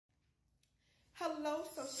Hello,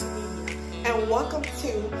 social media, and welcome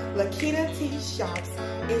to Lakita T. Sharp's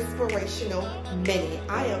Inspirational Minute.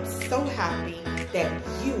 I am so happy that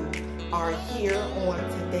you are here on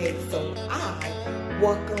today, so I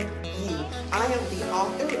welcome you. I am the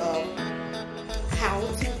author of How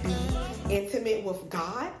to Be Intimate with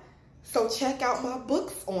God, so check out my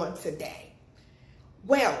books on today.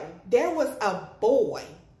 Well, there was a boy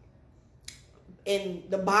in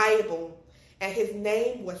the Bible, and his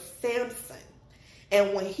name was Samson.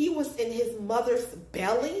 And when he was in his mother's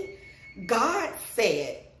belly, God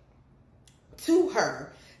said to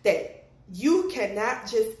her that you cannot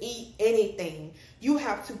just eat anything. You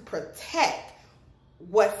have to protect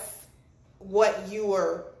what you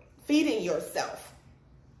are feeding yourself.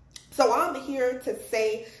 So I'm here to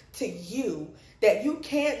say to you that you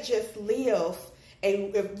can't just live,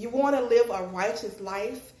 and if you want to live a righteous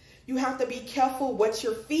life, you have to be careful what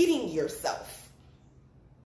you're feeding yourself.